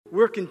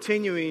We're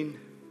continuing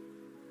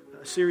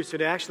a series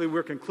today. Actually,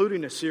 we're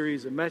concluding a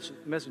series of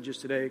messages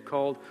today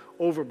called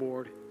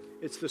Overboard.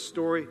 It's the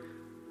story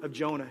of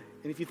Jonah.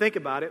 And if you think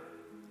about it,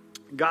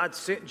 God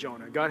sent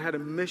Jonah. God had a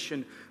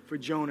mission for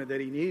Jonah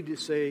that he needed to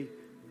say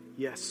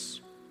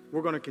yes.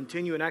 We're going to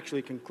continue and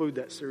actually conclude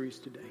that series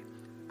today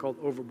called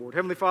Overboard.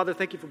 Heavenly Father,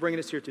 thank you for bringing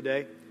us here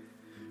today.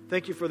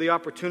 Thank you for the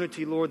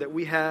opportunity, Lord, that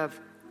we have,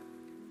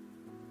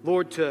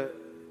 Lord, to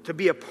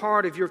be a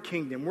part of your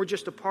kingdom. We're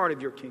just a part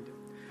of your kingdom.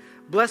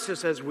 Bless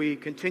us as we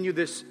continue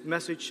this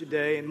message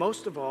today. And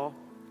most of all,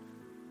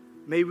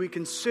 may we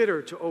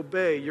consider to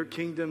obey your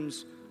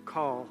kingdom's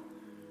call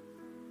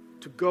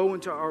to go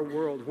into our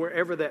world,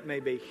 wherever that may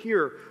be,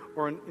 here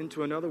or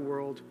into another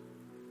world.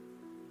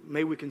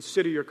 May we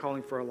consider your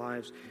calling for our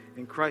lives.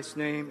 In Christ's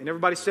name. And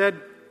everybody said,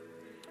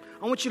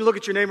 I want you to look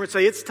at your neighbor and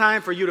say, it's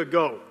time for you to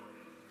go.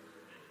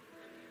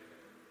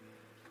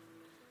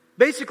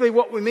 Basically,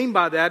 what we mean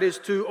by that is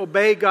to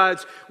obey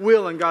God's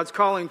will and God's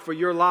calling for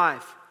your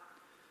life.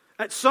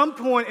 At some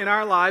point in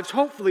our lives,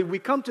 hopefully, we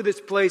come to this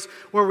place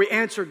where we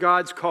answer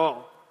God's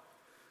call.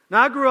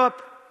 Now, I grew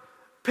up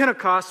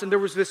Pentecost, and there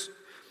was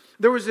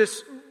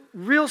this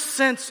real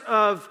sense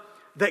of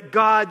that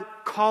God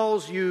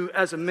calls you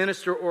as a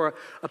minister or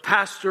a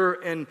pastor,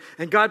 and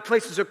God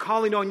places a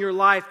calling on your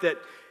life that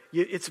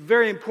it's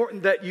very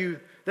important that you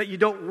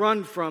don't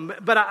run from.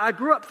 But I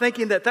grew up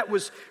thinking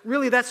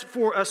that's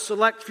for a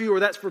select few, or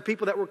that's for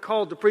people that were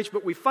called to preach.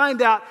 But we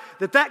find out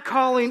that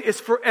calling is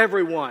for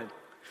everyone.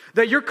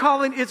 That your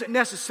calling isn't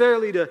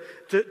necessarily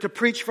to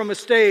preach from a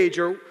stage,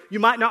 or you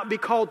might not be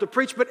called to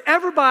preach, but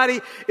everybody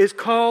is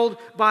called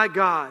by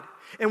God.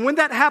 And when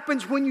that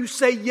happens, when you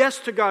say yes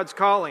to God's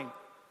calling,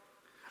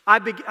 I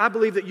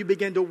believe that you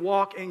begin to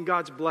walk in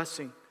God's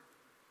blessing.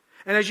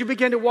 And as you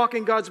begin to walk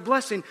in God's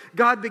blessing,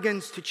 God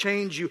begins to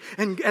change you.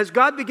 And as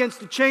God begins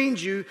to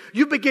change you,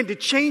 you begin to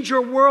change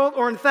your world,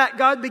 or in fact,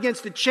 God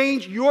begins to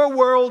change your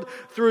world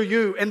through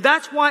you. And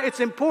that's why it's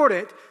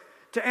important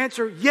to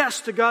answer yes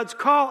to God's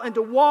call and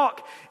to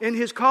walk in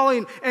His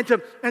calling and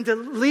to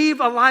leave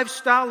a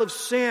lifestyle of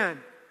sin.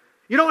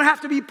 You don't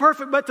have to be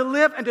perfect, but to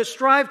live and to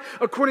strive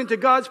according to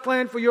God's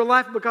plan for your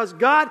life, because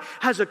God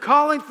has a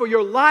calling for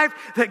your life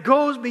that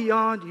goes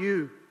beyond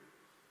you.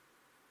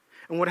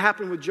 And what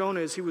happened with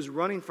Jonah is he was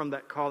running from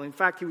that call. In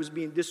fact, he was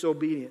being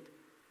disobedient.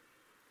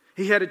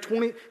 He had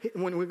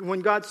when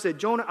God said,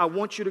 Jonah, I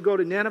want you to go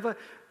to Nineveh,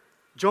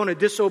 Jonah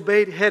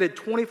disobeyed, headed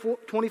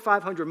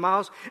 2,500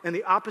 miles in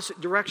the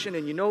opposite direction.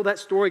 And you know that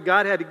story.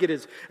 God had to get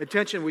his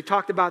attention. We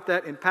talked about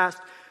that in past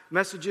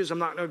messages. I'm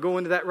not going to go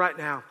into that right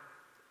now.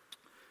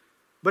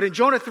 But in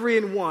Jonah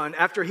 3:1,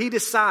 after he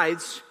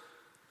decides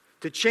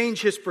to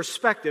change his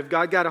perspective,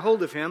 God got a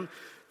hold of him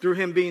through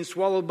him being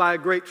swallowed by a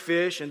great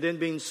fish and then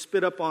being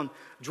spit up on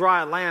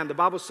dry land. The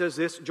Bible says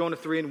this, Jonah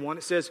 3:1.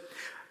 It says,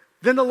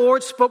 then the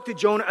Lord spoke to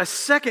Jonah a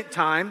second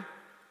time,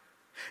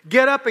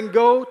 get up and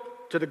go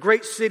to the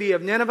great city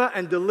of Nineveh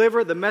and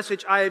deliver the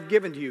message I have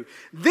given to you.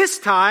 This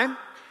time,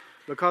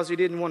 because he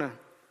didn't want to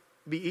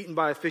be eaten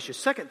by a fish a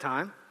second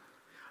time,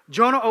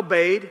 Jonah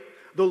obeyed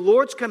the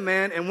Lord's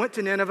command and went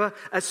to Nineveh,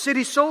 a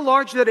city so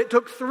large that it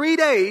took 3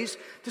 days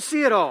to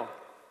see it all.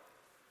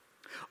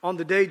 On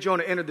the day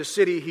Jonah entered the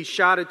city, he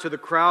shouted to the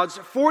crowds,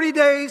 40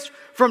 days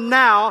from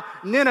now,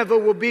 Nineveh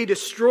will be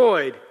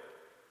destroyed.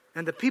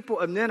 And the people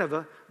of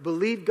Nineveh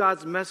believed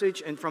God's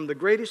message, and from the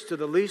greatest to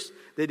the least,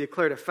 they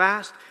declared a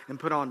fast and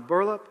put on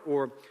burlap,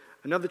 or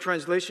another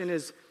translation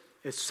is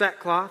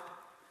sackcloth,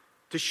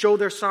 to show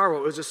their sorrow.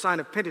 It was a sign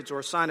of penitence or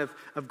a sign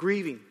of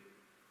grieving.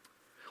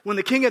 When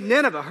the king of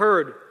Nineveh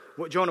heard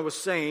what Jonah was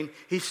saying,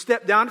 he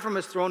stepped down from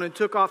his throne and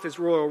took off his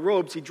royal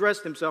robes. He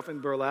dressed himself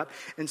in burlap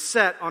and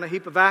sat on a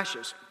heap of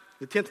ashes.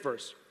 The 10th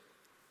verse.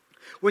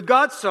 When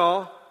God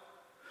saw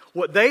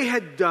what they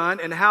had done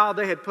and how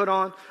they had put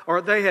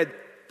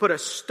a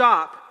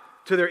stop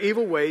to their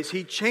evil ways,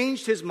 he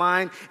changed his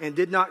mind and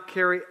did not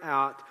carry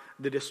out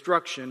the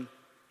destruction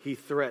he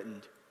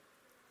threatened.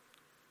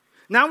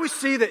 Now we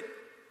see that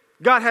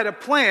God had a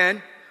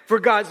plan for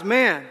God's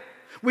man.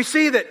 We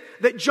see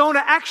that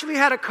Jonah actually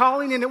had a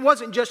calling, and it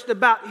wasn't just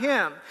about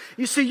him.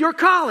 You see, your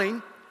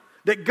calling,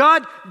 that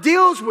God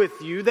deals with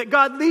you, that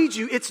God leads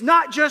you, it's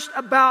not just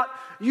about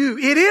you.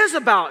 It is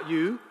about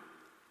you,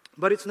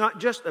 but it's not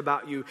just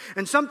about you.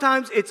 And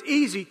sometimes it's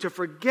easy to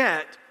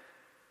forget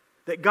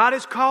that God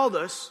has called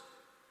us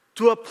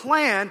to a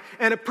plan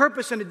and a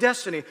purpose and a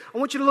destiny. I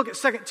want you to look at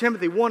 2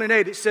 Timothy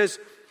 1:8. It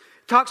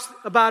talks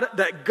about it,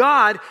 that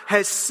God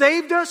has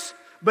saved us,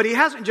 but He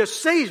hasn't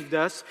just saved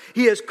us.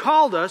 He has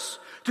called us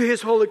to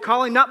His holy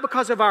calling, not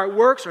because of our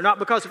works or not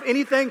because of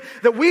anything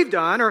that we've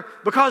done or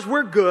because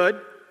we're good,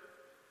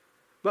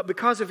 but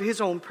because of His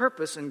own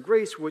purpose and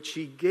grace which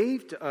He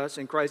gave to us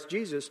in Christ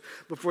Jesus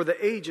before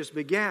the ages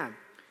began.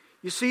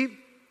 You see,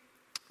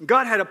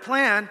 God had a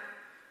plan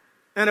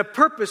and a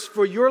purpose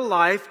for your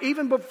life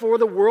even before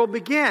the world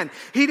began.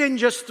 He didn't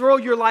just throw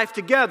your life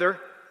together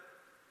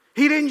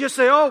He didn't just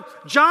say, oh,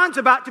 John's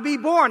about to be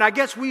born. I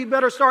guess we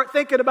better start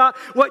thinking about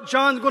what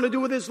John's going to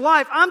do with his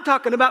life. I'm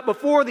talking about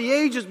before the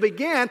ages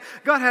began,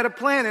 God had a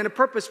plan and a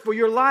purpose for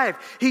your life.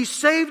 He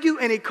saved you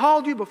and He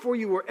called you before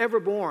you were ever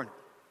born.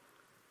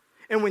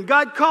 And when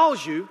God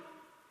calls you,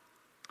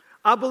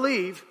 I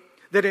believe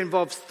that it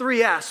involves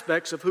three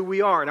aspects of who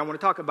we are. And I want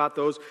to talk about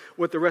those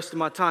with the rest of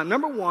my time.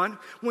 Number one,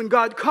 when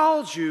God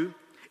calls you,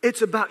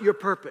 it's about your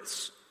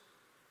purpose.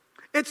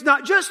 It's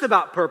not just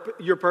about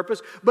your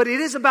purpose, but it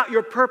is about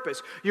your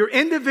purpose. Your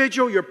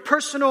individual, your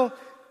personal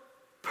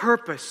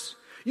purpose.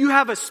 You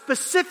have a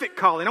specific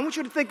calling. I want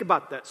you to think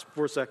about that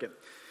for a second.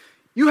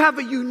 You have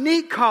a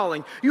unique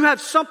calling. You have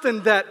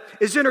something that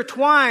is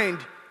intertwined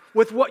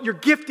with what your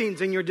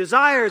giftings and your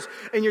desires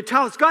and your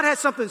talents. God has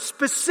something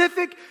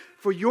specific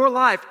for your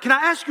life. Can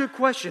I ask you a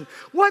question?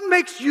 What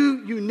makes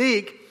you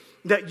unique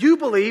that you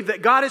believe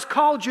that God has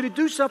called you to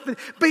do something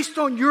based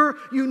on your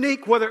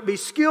unique, whether it be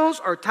skills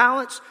or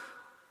talents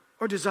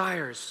or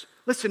desires?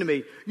 Listen to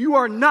me. You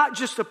are not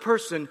just a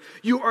person.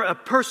 You are a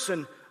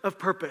person of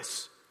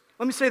purpose.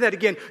 Let me say that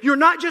again. You're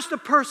not just a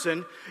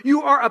person.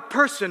 You are a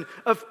person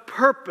of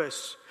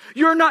purpose.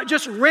 You're not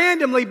just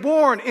randomly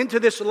born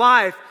into this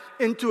life,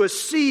 into a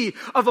sea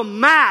of a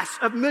mass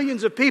of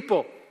millions of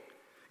people.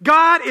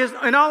 God is,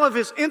 in all of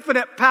His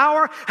infinite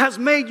power, has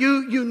made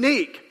you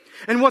unique.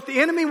 And what the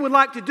enemy would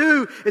like to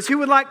do is he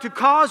would like to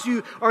cause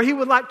you, or he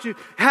would like to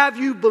have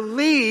you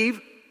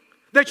believe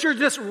that you're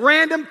this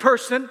random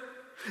person,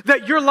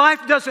 that your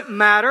life doesn't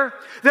matter,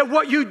 that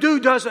what you do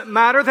doesn't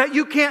matter, that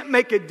you can't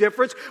make a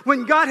difference,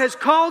 when God has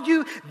called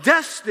you,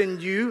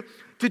 destined you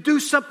to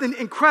do something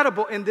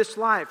incredible in this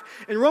life.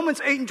 In Romans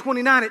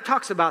 8:29, it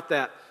talks about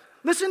that.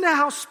 Listen to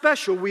how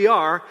special we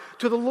are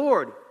to the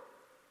Lord.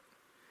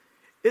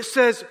 It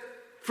says,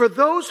 for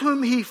those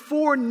whom He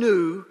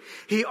foreknew,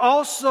 He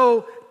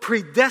also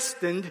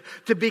predestined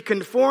to be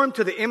conformed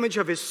to the image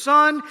of His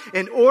Son,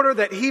 in order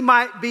that He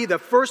might be the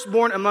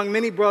firstborn among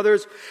many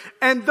brothers.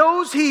 And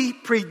those He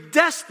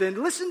predestined,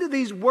 listen to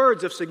these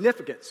words of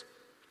significance.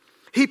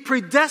 He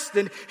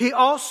predestined, He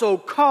also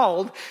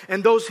called,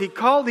 and those He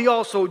called, He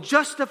also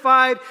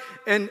justified,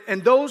 and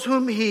those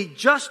whom He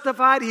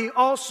justified, He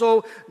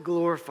also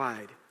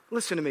glorified.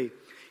 Listen to me.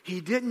 He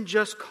didn't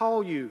just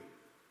call you.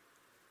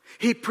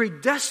 He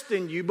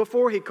predestined you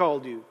before He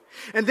called you.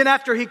 And then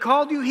after He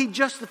called you, He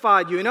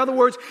justified you. In other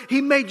words,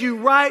 He made you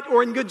right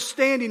or in good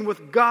standing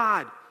with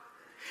God.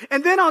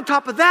 And then on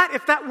top of that,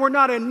 if that were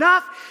not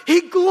enough,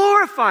 He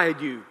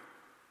glorified you.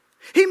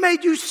 He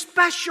made you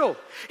special.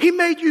 He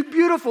made you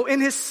beautiful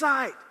in His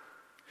sight.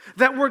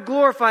 That word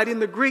glorified in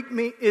the Greek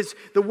is,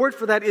 the word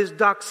for that is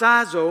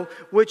doxazo,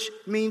 which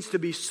means to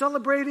be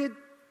celebrated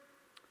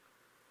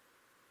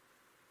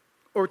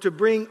or to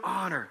bring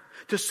honor.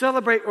 To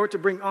celebrate or to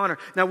bring honor.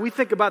 Now we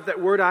think about that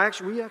word.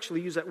 We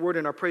actually use that word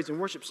in our praise and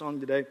worship song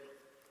today.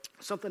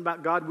 Something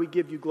about God, we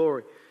give you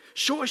glory.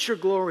 Show us your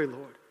glory,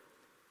 Lord.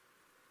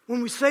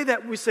 When we say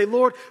that, we say,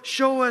 Lord,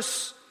 show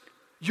us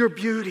your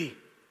beauty.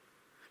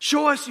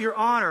 Show us your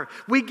honor.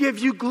 We give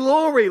you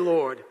glory,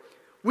 Lord.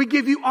 We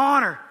give you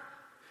honor.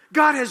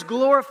 God has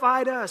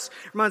glorified us.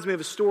 Reminds me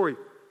of a story.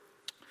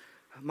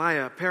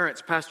 My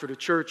parents pastored a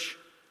church,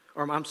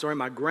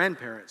 my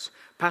grandparents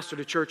pastored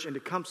a church in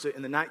Tecumseh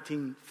in the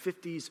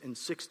 1950s and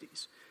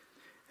 60s.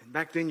 And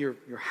back then your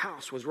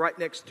house was right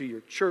next to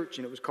your church,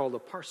 and it was called a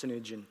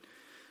parsonage. And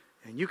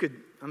you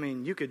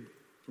could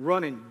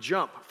run and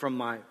jump from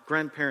my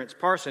grandparents'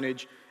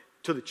 parsonage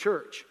to the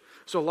church.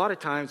 So a lot of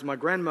times my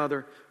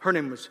grandmother, her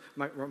name was,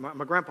 my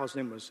grandpa's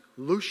name was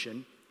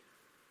Lucian,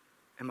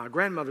 and my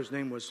grandmother's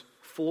name was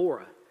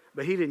Flora.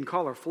 But he didn't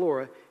call her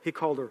Flora, he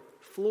called her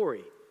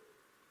Flory.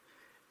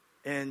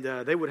 And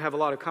they would have a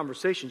lot of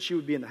conversations. She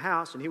would be in the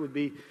house, and he would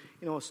be,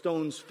 a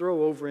stone's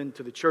throw over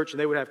into the church, and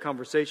they would have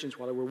conversations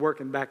while they were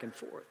working back and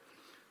forth.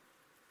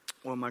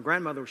 Well, my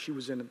grandmother, she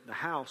was in the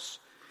house,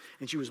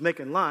 and she was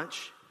making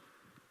lunch,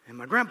 and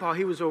my grandpa,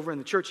 he was over in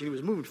the church, and he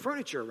was moving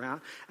furniture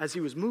around. As he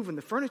was moving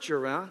the furniture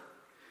around,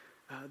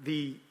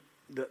 the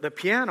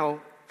piano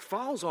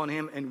falls on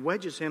him and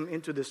wedges him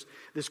into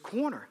this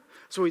corner.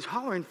 So he's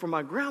hollering for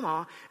my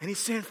grandma, and he's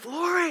saying,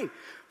 Flory,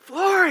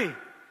 Flory, and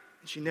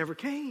she never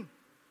came.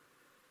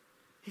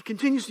 He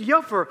continues to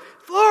yell for her,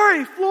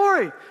 Flory,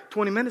 Flory.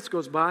 20 minutes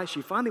goes by.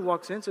 She finally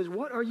walks in and says,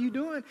 what are you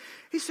doing?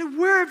 He said,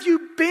 where have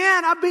you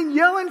been? I've been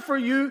yelling for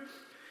you.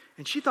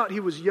 And she thought he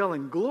was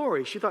yelling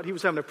glory. She thought he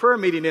was having a prayer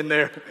meeting in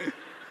there.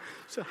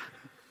 So,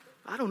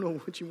 I don't know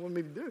what you want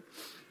me to do.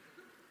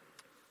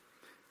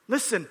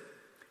 Listen,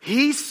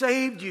 He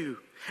saved you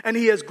and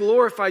He has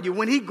glorified you.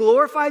 When He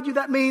glorified you,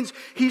 that means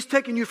He's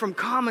taken you from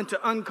common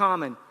to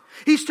uncommon.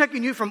 He's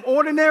taking you from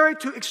ordinary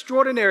to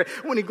extraordinary.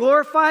 When He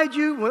glorified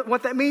you,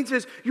 what that means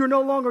is you're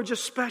no longer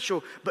just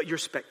special, but you're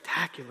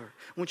spectacular.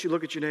 I want you to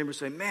look at your neighbor and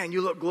say, man,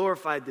 you look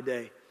glorified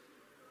today.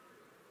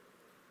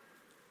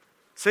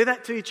 Say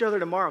that to each other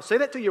tomorrow. Say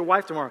that to your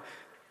wife tomorrow.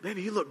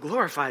 Baby, you look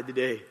glorified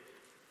today.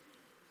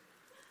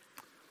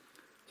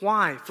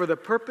 Why? For the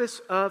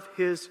purpose of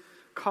His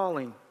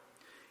calling.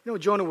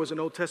 Jonah was an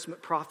Old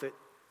Testament prophet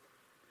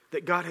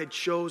that God had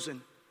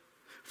chosen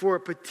for a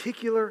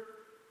particular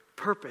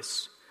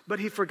purpose, but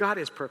he forgot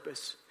his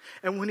purpose.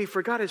 And when he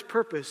forgot his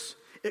purpose,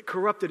 it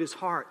corrupted his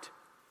heart.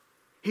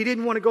 He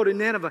didn't want to go to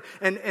Nineveh,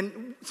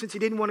 and since he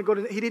didn't want to go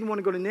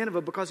to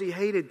Nineveh because he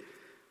hated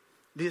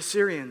the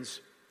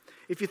Assyrians.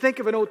 If you think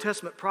of an Old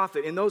Testament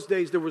prophet, in those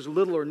days there was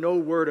little or no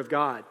word of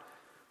God.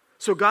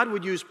 So God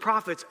would use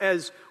prophets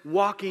as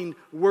walking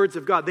words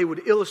of God. They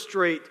would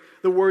illustrate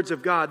the words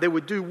of God. They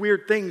would do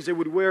weird things. They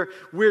would wear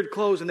weird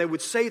clothes, and they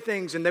would say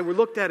things, and they were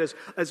looked at as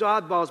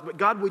oddballs. But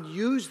God would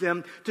use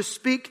them to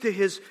speak to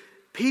his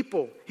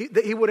people.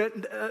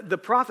 The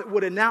prophet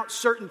would announce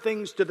certain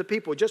things to the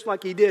people, just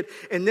like he did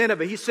in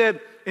Nineveh. He said,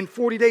 in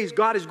 40 days,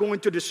 God is going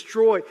to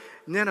destroy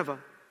Nineveh.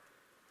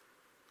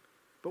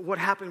 But what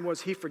happened was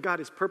he forgot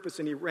his purpose,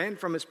 and he ran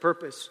from his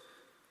purpose.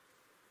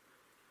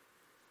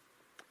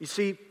 You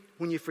see,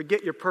 when you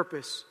forget your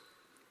purpose,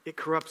 it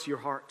corrupts your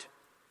heart.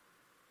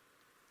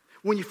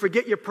 When you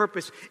forget your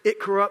purpose, it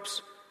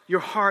corrupts your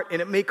heart,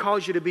 and it may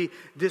cause you to be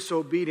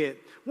disobedient.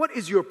 What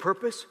is your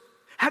purpose?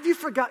 Have you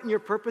forgotten your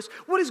purpose?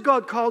 What has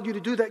God called you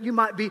to do that you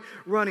might be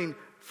running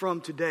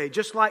from today?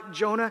 Just like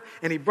Jonah,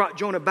 and he brought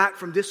Jonah back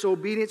from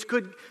disobedience,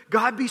 could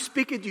God be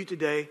speaking to you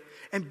today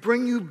and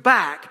bring you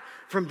back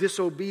from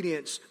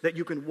disobedience that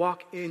you can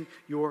walk in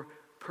your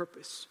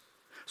purpose?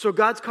 So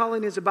God's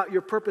calling is about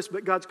your purpose,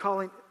 but God's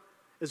calling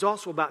is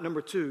also about,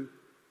 number 2,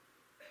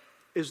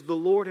 is the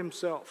Lord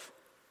himself.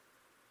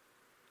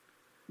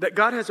 That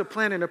God has a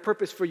plan and a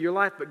purpose for your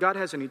life, but God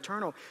has an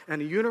eternal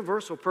and a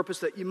universal purpose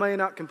that you may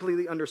not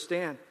completely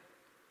understand.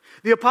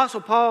 The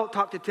Apostle Paul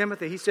talked to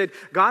Timothy. He said,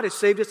 God has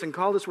saved us and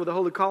called us with a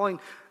holy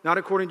calling, not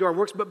according to our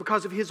works, but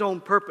because of his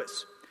own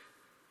purpose.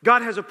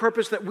 God has a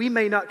purpose that we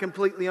may not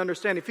completely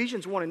understand.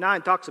 Ephesians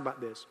 1:9 talks about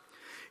this.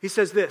 He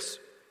says this,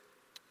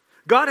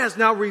 God has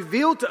now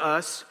revealed to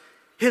us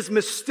his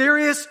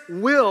mysterious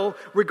will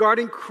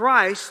regarding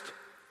Christ,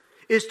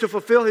 is to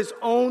fulfill his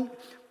own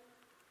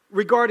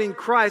regarding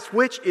Christ,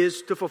 which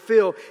is to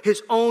fulfill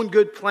his own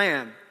good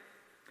plan.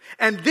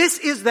 And this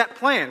is that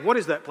plan. What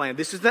is that plan?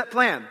 This is that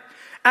plan.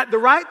 At the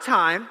right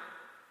time,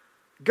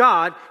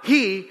 God,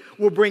 he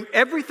will bring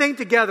everything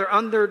together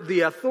under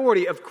the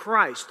authority of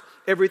Christ.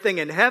 Everything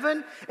in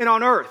heaven and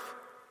on earth.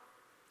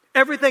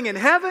 Everything in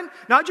heaven,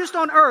 not just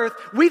on earth.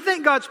 We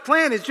think God's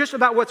plan is just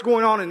about what's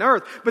going on in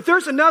earth. But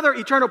there's another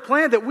eternal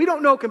plan that we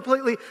don't know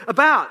completely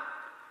about.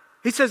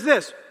 He says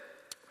this,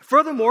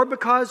 furthermore,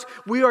 because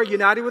we are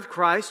united with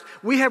Christ,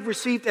 we have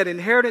received an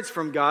inheritance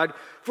from God,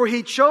 for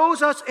he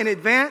chose us in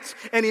advance,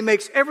 and he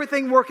makes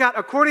everything work out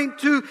according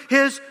to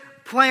his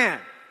plan.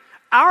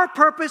 Our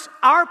purpose,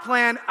 our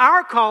plan,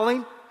 our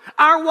calling,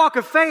 our walk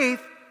of faith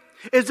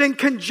is in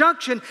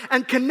conjunction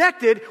and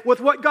connected with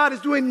what God is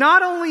doing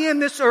not only in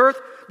this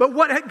earth, but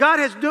what God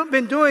has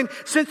been doing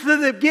since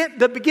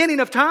the beginning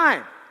of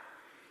time.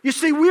 You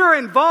see, we are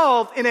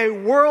involved in a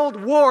world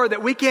war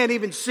that we can't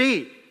even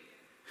see.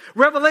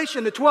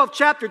 Revelation, the 12th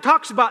chapter,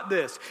 talks about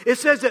this. It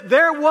says that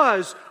there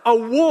was a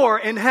war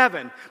in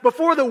heaven.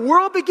 Before the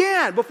world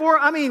began,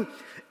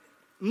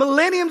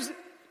 millenniums,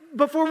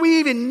 before we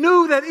even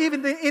knew that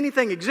even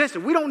anything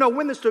existed. We don't know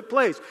when this took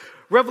place.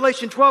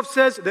 Revelation 12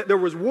 says that there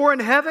was war in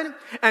heaven,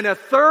 and a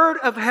third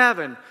of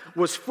heaven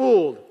was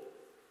fooled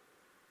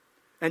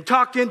and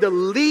talked into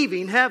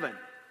leaving heaven.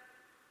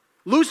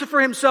 Lucifer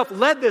himself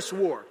led this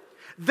war.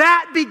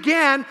 That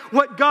began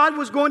what God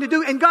was going to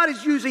do. And God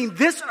is using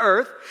this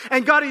earth,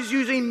 and God is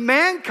using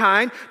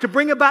mankind to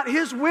bring about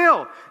his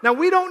will. Now,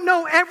 we don't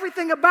know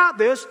everything about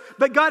this,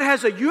 but God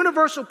has a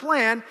universal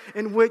plan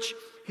in which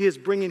he is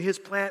bringing his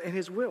plan and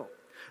his will.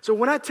 So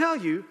when I tell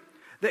you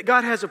that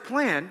God has a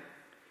plan,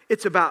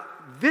 it's about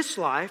this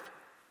life,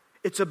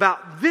 it's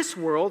about this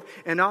world,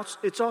 and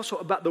it's also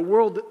about the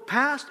world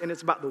past, and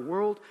it's about the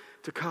world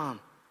to come.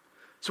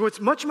 So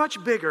it's much,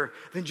 much bigger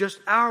than just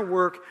our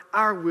work,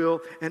 our will,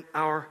 and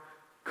our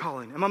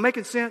calling. Am I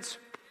making sense?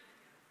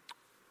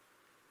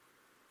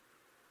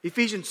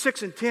 Ephesians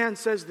 6:10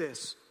 says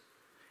this.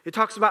 It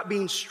talks about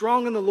being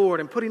strong in the Lord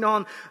and putting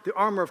on the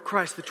armor of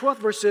Christ. The 12th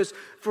verse says,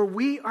 for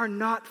we are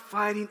not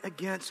fighting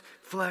against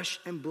flesh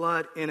and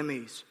blood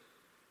enemies.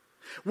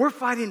 We're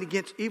fighting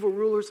against evil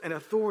rulers and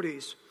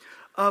authorities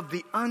of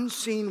the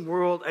unseen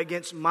world,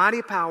 against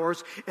mighty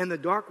powers in the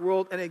dark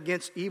world, and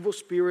against evil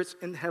spirits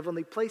in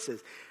heavenly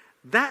places.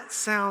 That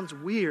sounds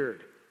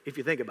weird if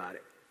you think about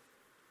it.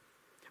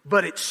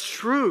 But it's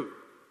true.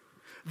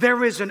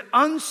 There is an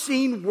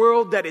unseen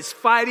world that is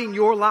fighting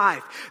your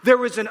life.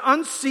 There is an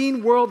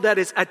unseen world that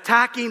is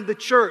attacking the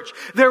church.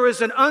 There is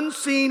an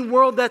unseen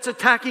world that's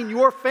attacking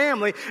your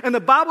family. And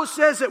the Bible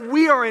says that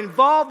we are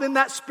involved in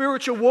that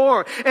spiritual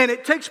war. And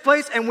it takes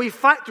place, and we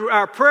fight through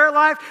our prayer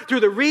life,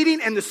 through the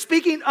reading and the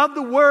speaking of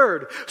the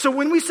word. So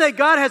when we say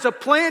God has a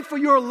plan for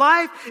your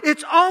life,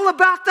 it's all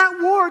about that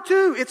war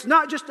too. It's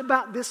not just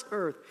about this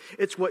earth.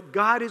 It's what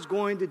God is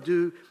going to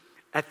do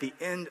at the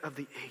end of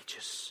the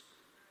ages.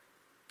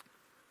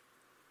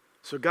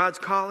 So God's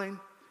calling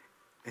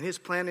and his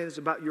plan is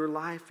about your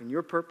life and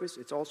your purpose.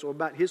 It's also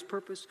about his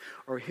purpose,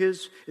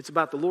 it's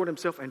about the Lord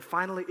himself. And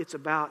finally, it's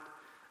about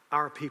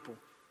our people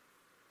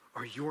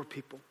or your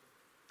people.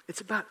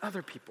 It's about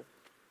other people.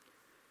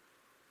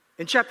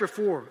 In chapter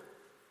 4,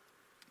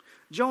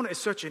 Jonah is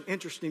such an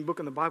interesting book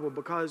in the Bible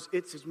because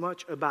it's as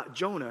much about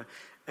Jonah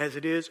as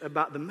it is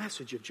about the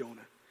message of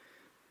Jonah.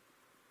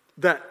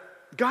 That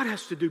God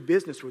has to do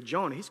business with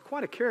Jonah. He's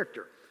quite a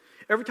character.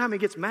 Every time he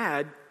gets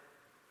mad,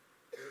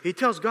 he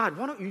tells God,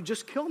 why don't you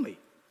just kill me?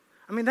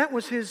 I mean, that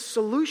was his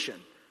solution.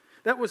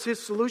 That was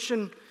his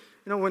solution,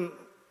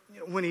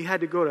 when he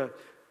had to go to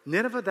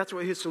Nineveh. That's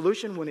what his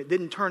solution when it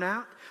didn't turn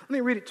out. Let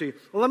me read it to you.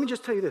 Well, let me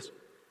just tell you this.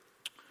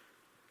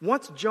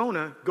 Once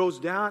Jonah goes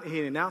down and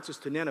he announces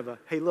to Nineveh,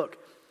 hey, look,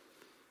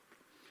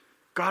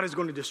 God is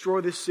going to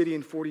destroy this city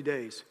in 40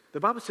 days. The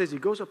Bible says he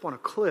goes up on a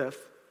cliff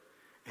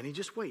and he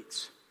just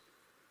waits.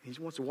 He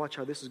wants to watch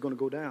how this is going to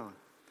go down.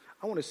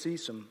 I want to see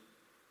some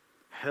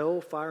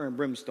hell, fire, and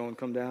brimstone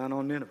come down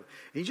on Nineveh.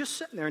 And he's just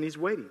sitting there and he's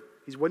waiting.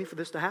 He's waiting for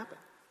this to happen.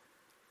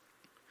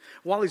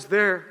 While he's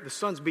there, the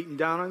sun's beating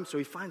down on him, so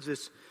he finds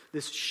this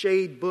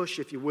shade bush,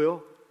 if you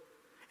will,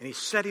 and he's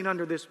sitting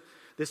under this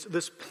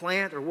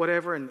plant or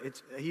whatever, and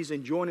he's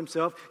enjoying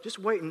himself, just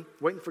waiting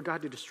for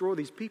God to destroy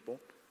these people.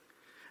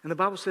 And the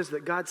Bible says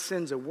that God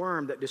sends a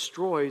worm that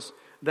destroys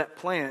that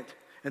plant,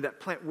 and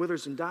that plant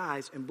withers and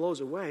dies and blows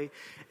away.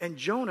 And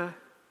Jonah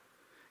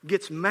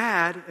gets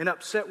mad and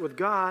upset with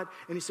God,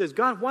 and he says,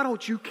 God, why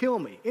don't you kill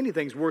me?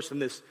 Anything's worse than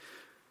this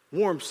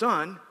warm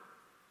sun.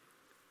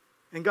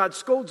 And God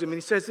scolds him, and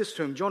he says this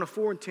to him, Jonah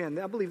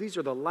 4:10. I believe these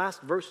are the last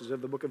verses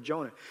of the book of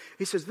Jonah.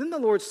 He says, then the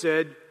Lord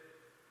said,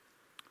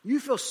 you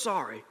feel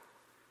sorry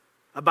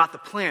about the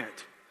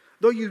plant,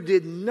 though you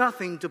did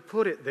nothing to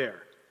put it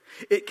there.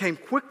 It came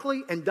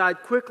quickly and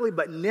died quickly,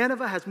 but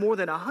Nineveh has more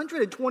than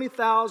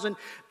 120,000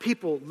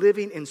 people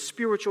living in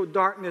spiritual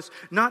darkness,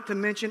 not to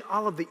mention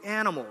all of the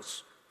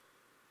animals.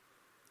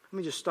 Let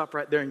me just stop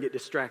right there and get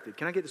distracted.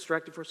 Can I get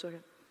distracted for a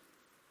second?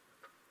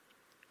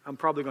 I'm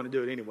probably going to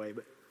do it anyway,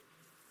 but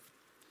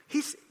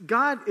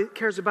God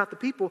cares about the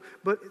people,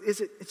 but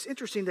it's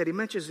interesting that he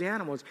mentions the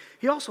animals.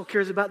 He also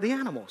cares about the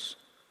animals,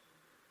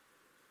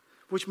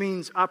 which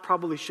means I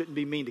probably shouldn't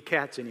be mean to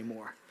cats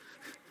anymore.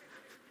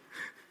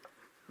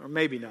 Or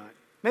maybe not.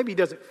 Maybe he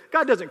doesn't.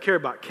 God doesn't care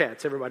about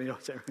cats. Everybody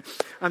knows that.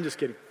 I'm just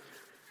kidding.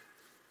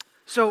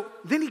 So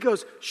then he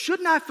goes,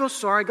 shouldn't I feel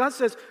sorry? God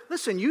says,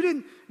 listen,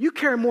 you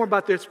care more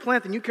about this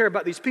plant than you care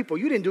about these people.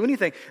 You didn't do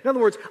anything. In other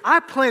words, I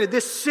planted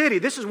this city.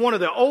 This is one of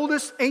the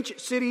oldest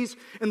ancient cities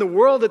in the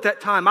world at that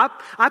time.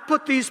 I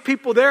put these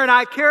people there and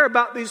I care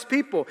about these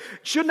people.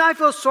 Shouldn't I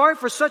feel sorry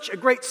for such a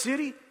great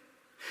city?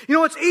 You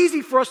know, it's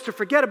easy for us to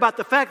forget about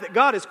the fact that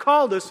God has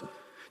called us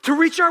to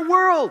reach our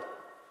world.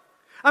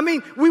 I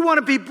mean, we want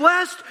to be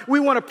blessed. We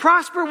want to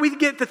prosper. We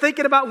get to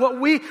thinking about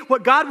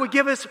what God would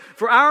give us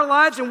for our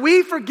lives. And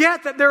we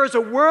forget that there is a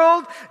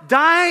world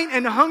dying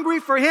and hungry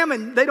for Him,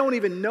 and they don't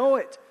even know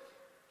it.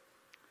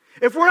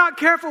 If we're not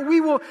careful, we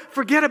will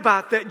forget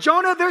about that.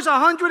 Jonah, there's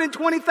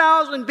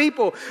 120,000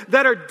 people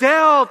that are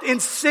delved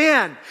in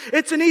sin.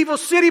 It's an evil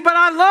city, but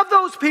I love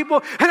those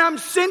people, and I'm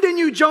sending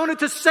you, Jonah,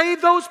 to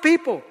save those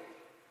people.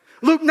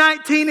 Luke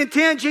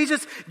 19:10,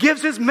 Jesus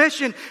gives his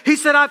mission. He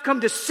said, I've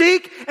come to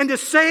seek and to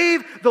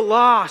save the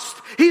lost.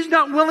 He's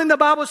not willing, the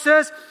Bible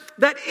says,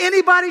 that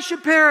anybody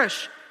should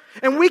perish.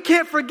 And we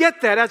can't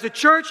forget that. As a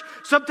church,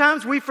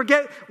 sometimes we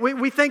forget,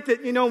 we think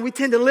that, we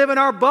tend to live in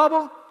our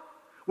bubble.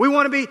 We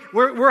want to be,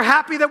 we're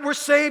happy that we're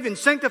saved and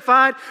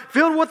sanctified,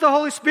 filled with the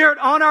Holy Spirit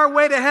on our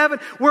way to heaven.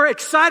 We're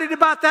excited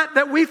about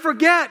that we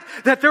forget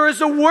that there is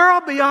a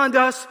world beyond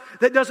us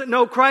that doesn't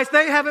know Christ.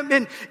 They haven't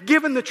been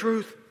given the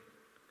truth.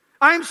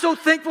 I am so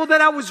thankful that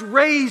I was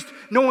raised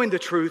knowing the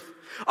truth.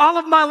 All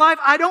of my life,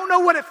 I don't know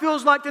what it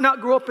feels like to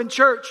not grow up in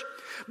church.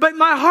 But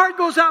my heart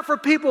goes out for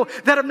people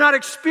that have not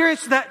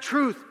experienced that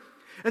truth.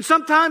 And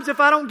sometimes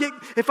if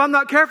I'm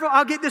not careful,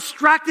 I'll get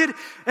distracted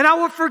and I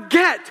will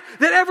forget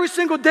that every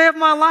single day of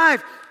my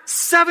life,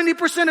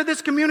 70% of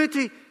this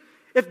community,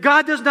 if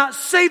God does not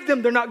save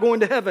them, they're not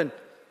going to heaven.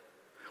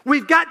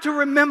 We've got to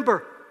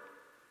remember.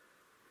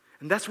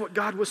 And that's what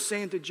God was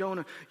saying to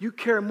Jonah. You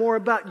care more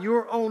about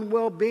your own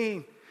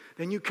well-being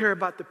than you care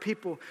about the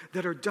people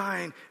that are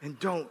dying and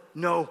don't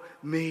know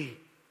me.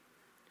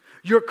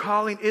 Your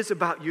calling is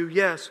about you,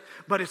 yes,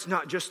 but it's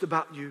not just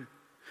about you.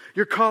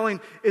 Your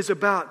calling is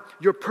about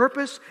your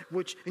purpose,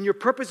 and your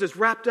purpose is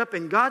wrapped up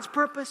in God's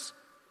purpose.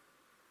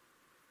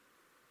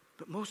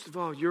 But most of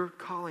all, your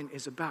calling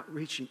is about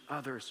reaching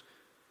others.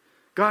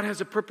 God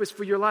has a purpose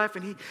for your life,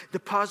 and He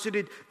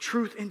deposited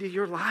truth into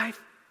your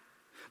life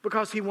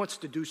because He wants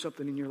to do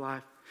something in your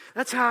life.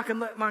 That's how I can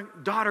let my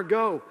daughter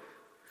go.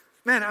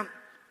 Man,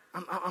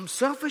 I'm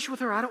selfish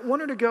with her. I don't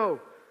want her to go.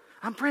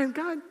 I'm praying,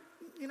 God,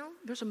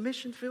 there's a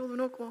mission field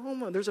in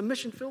Oklahoma. There's a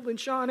mission field in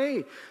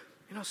Shawnee.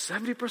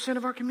 70%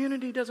 of our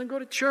community doesn't go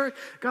to church.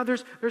 God,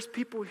 there's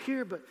people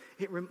here, but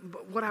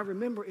what I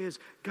remember is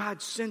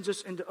God sends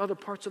us into other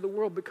parts of the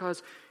world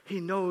because He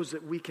knows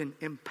that we can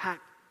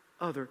impact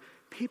other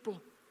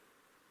people.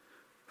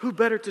 Who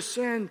better to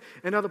send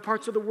in other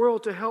parts of the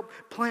world to help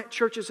plant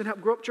churches and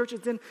help grow up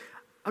churches than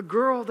a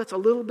girl that's a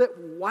little bit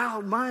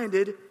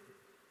wild-minded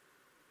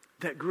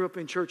that grew up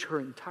in church her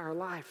entire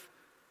life.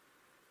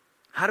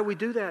 How do we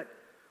do that?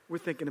 We're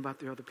thinking about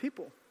the other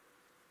people.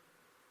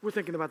 We're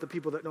thinking about the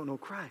people that don't know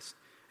Christ.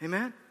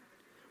 Amen?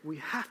 We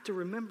have to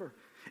remember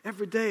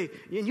every day.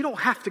 And you don't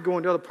have to go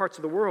into other parts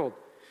of the world.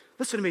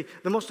 Listen to me.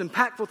 The most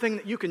impactful thing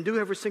that you can do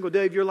every single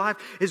day of your life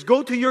is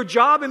go to your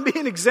job and be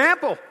an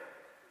example.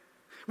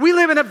 We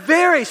live in a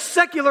very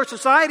secular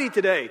society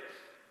today.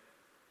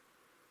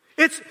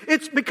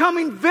 It's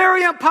becoming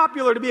very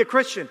unpopular to be a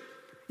Christian.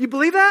 You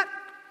believe that?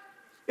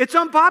 It's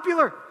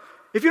unpopular.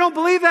 If you don't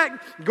believe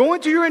that, go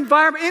into your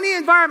environment, any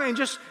environment,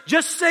 and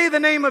just say the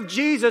name of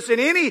Jesus in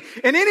any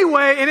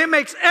way, and it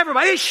makes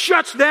everybody, it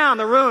shuts down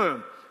the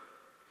room.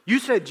 You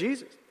said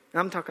Jesus.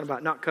 I'm talking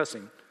about not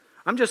cussing.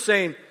 I'm just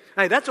saying,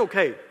 hey, that's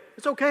okay.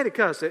 It's okay to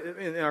cuss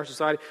in our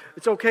society.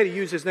 It's okay to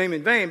use His name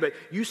in vain, but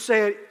you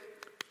say it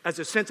as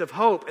a sense of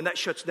hope, and that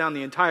shuts down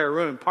the entire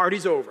room.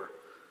 Party's over.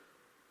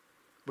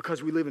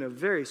 Because we live in a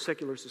very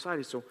secular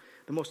society, so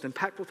the most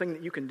impactful thing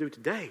that you can do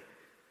today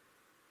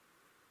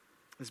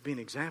is be an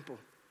example.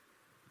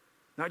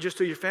 Not just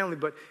to your family,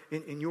 but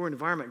in your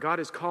environment. God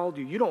has called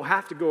you. You don't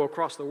have to go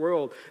across the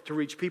world to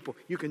reach people.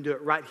 You can do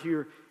it right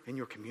here in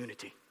your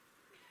community.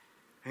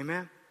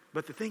 Amen?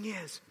 But the thing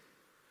is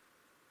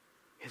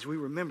we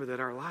remember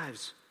that our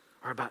lives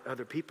are about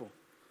other people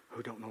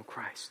who don't know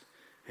Christ.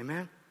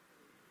 Amen?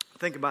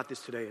 Think about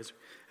this today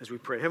as we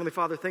pray. Heavenly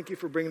Father, thank you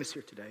for bringing us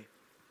here today.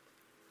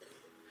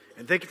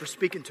 And thank you for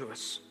speaking to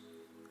us.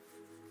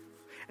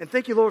 And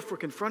thank you, Lord, for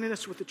confronting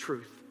us with the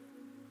truth.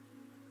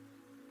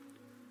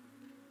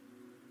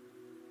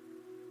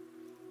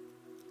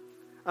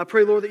 I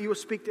pray, Lord, that you will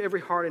speak to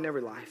every heart and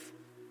every life.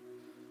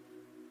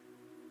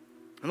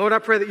 And Lord, I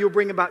pray that you'll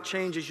bring about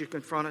change as you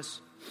confront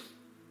us.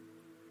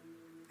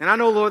 And I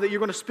know, Lord, that you're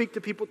going to speak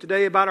to people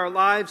today about our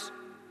lives,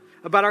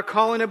 about our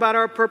calling, about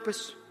our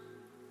purpose.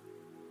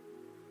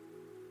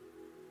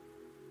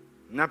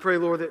 And I pray,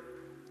 Lord, that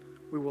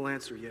we will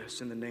answer yes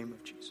in the name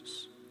of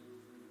Jesus.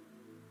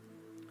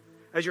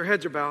 As your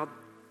heads are bowed,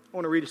 I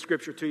want to read a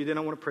scripture to you, then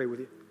I want to pray with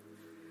you.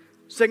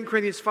 2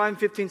 Corinthians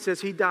 5:15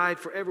 says, He died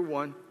for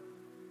everyone,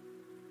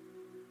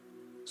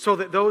 so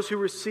that those who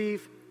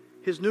receive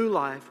His new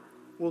life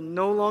will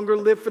no longer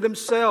live for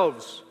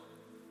themselves.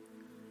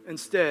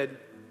 Instead,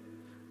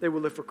 they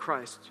will live for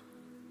Christ.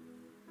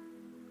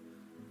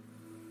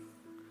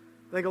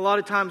 I think a lot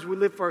of times we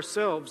live for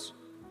ourselves.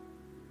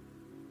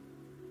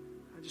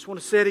 I just want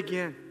to say it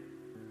again.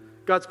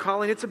 God's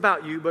calling, it's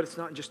about you, but it's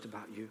not just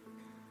about you.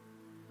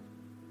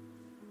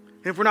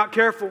 And if we're not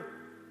careful,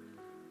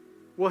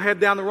 we'll head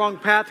down the wrong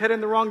path, head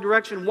in the wrong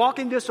direction, walk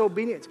in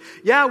disobedience.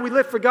 Yeah, we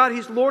live for God.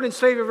 He's Lord and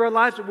Savior of our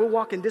lives, but we'll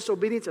walk in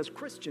disobedience as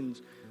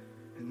Christians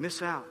and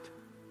miss out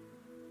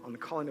on the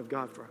calling of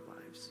God for our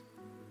lives.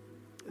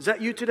 Is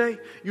that you today?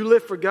 You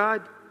live for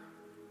God.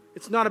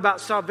 It's not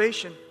about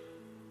salvation.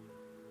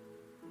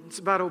 It's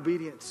about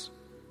obedience.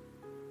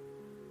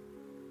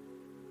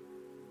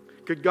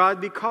 Could God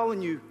be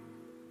calling you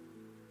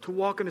to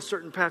walk in a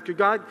certain path? Could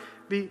God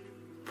be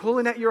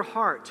pulling at your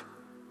heart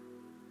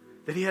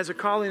that He has a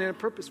calling and a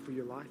purpose for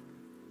your life?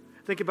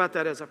 Think about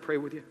that as I pray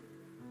with you.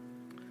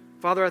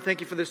 Father, I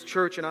thank you for this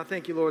church, and I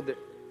thank you, Lord, that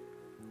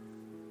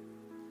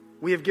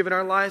we have given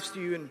our lives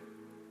to you, and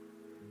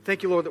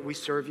thank you, Lord, that we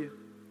serve you.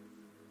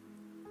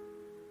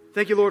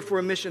 Thank you, Lord, for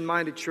a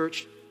mission-minded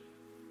church.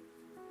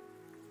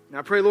 And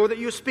I pray, Lord, that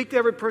you will speak to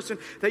every person,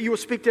 that you will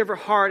speak to every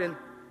heart. And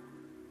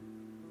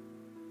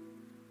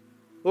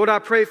Lord, I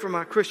pray for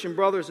my Christian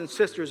brothers and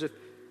sisters.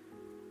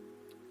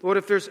 Lord,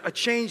 if there's a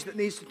change that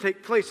needs to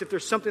take place, if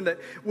there's something that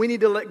we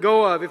need to let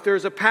go of, if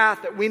there's a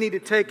path that we need to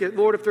take,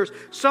 Lord, if there's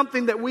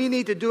something that we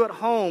need to do at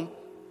home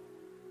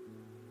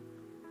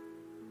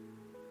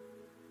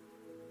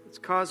that's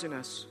causing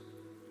us,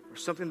 or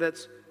something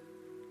that's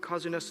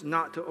causing us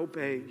not to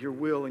obey your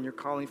will and your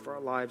calling for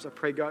our lives, I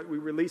pray, God, we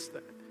release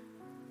that.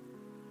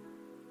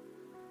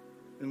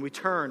 And we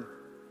turn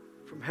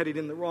from heading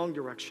in the wrong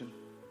direction,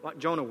 like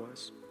Jonah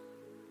was.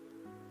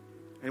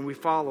 And we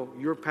follow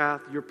your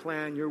path, your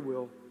plan, your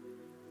will,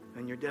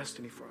 and your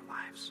destiny for our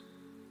lives.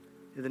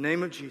 In the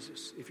name of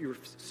Jesus, if you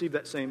receive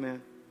that, say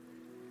amen.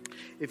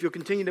 If you'll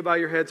continue to bow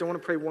your heads, I want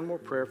to pray one more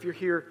prayer. If you're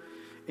here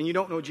and you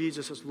don't know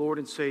Jesus as Lord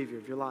and Savior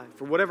of your life,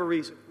 for whatever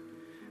reason,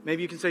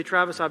 maybe you can say,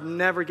 Travis, I've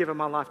never given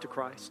my life to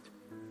Christ.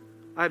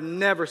 I've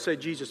never said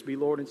Jesus be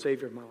Lord and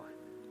Savior of my life.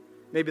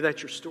 Maybe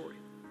that's your story.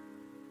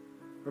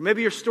 Or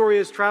maybe your story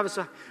is, Travis,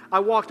 I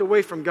walked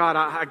away from God.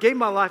 I gave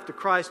my life to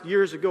Christ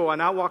years ago,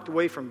 and I walked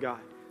away from God.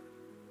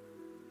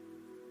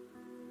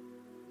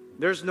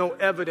 There's no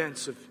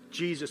evidence of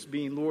Jesus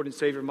being Lord and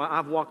Savior.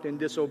 I've walked in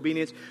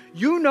disobedience.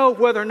 You know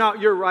whether or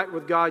not you're right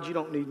with God. You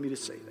don't need me to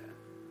say that.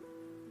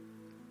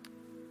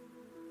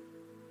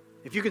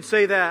 If you can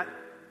say that,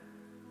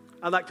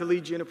 I'd like to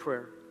lead you in a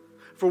prayer.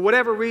 For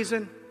whatever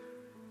reason,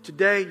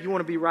 today you want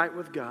to be right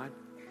with God.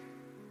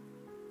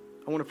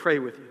 I want to pray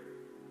with you.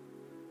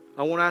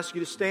 I won't ask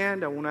you to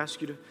stand. I won't ask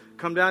you to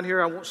come down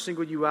here. I won't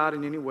single you out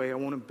in any way. I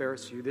won't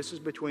embarrass you. This is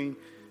between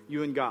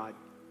you and God.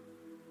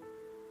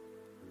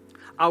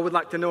 I would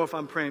like to know if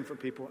I'm praying for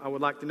people. I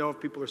would like to know if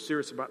people are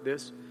serious about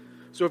this.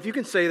 So if you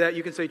can say that,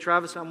 you can say,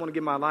 Travis, I want to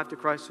give my life to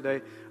Christ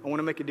today. I want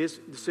to make a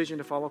decision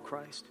to follow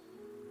Christ.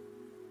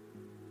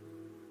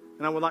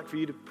 And I would like for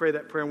you to pray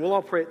that prayer, and we'll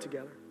all pray it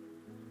together.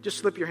 Just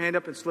slip your hand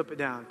up and slip it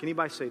down. Can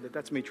anybody say that?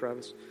 That's me,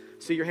 Travis.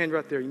 See your hand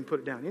right there. You can put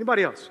it down.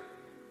 Anybody else?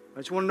 I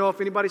just want to know if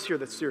anybody's here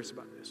that's serious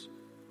about this.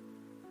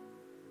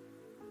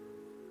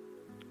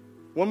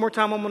 One more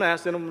time I'm going to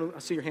ask, then I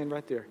see your hand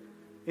right there.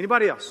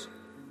 Anybody else?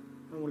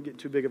 I don't want to get in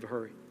too big of a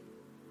hurry.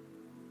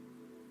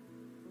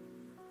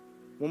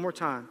 One more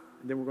time,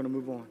 and then we're going to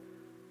move on.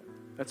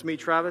 That's me,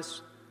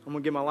 Travis. I'm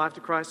going to give my life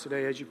to Christ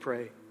today as you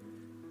pray.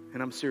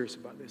 And I'm serious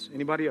about this.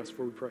 Anybody else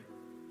before we pray?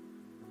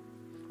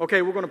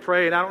 Okay, we're going to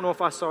pray, and I don't know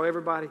if I saw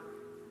everybody.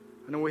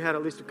 I know we had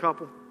at least a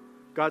couple.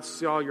 God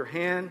saw your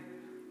hand.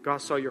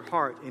 God saw your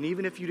heart. And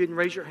even if you didn't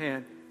raise your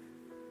hand,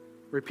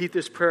 repeat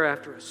this prayer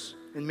after us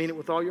and mean it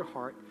with all your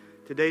heart.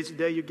 Today's the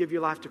day you give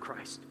your life to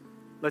Christ.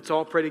 Let's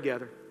all pray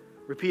together.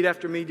 Repeat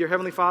after me. Dear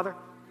Heavenly Father,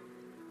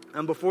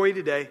 I'm before you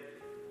today,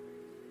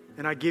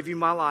 and I give you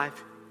my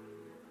life.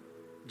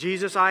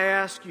 Jesus, I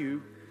ask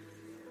you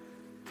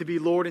to be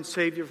Lord and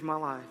Savior of my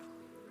life.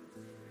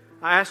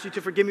 I ask you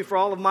to forgive me for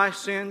all of my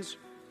sins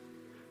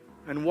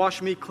and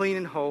wash me clean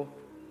and whole.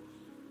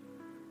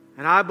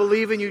 And I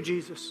believe in you,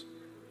 Jesus,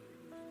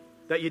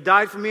 that you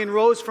died for me and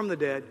rose from the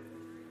dead.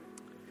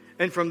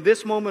 And from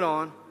this moment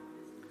on,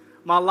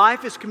 my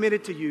life is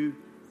committed to you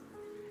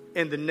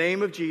in the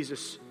name of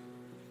Jesus.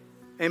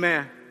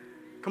 Amen.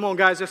 Come on,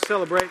 guys, let's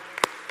celebrate.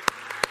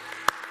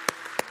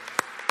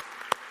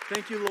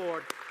 Thank you,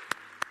 Lord.